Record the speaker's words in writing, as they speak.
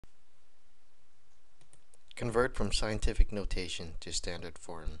Convert from scientific notation to standard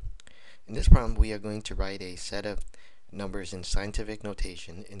form. In this problem, we are going to write a set of numbers in scientific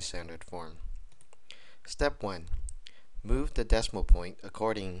notation in standard form. Step 1. Move the decimal point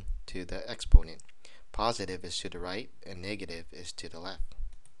according to the exponent. Positive is to the right and negative is to the left.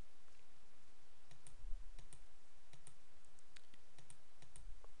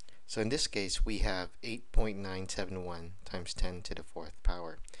 So in this case, we have 8.971 times 10 to the fourth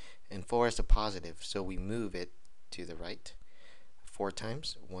power. And 4 is a positive, so we move it to the right 4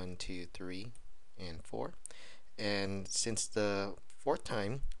 times. 1, 2, 3, and 4. And since the fourth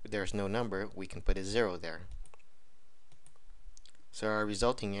time there's no number, we can put a 0 there. So our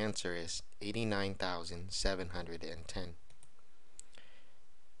resulting answer is 89,710.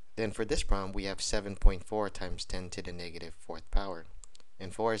 Then for this problem, we have 7.4 times 10 to the negative fourth power.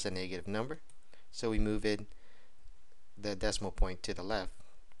 And 4 is a negative number, so we move it the decimal point to the left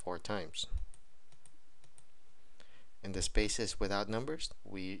 4 times. And the spaces without numbers,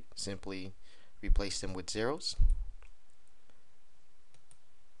 we simply replace them with zeros.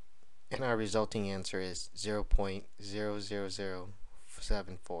 And our resulting answer is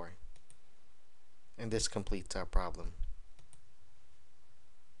 0.00074. And this completes our problem.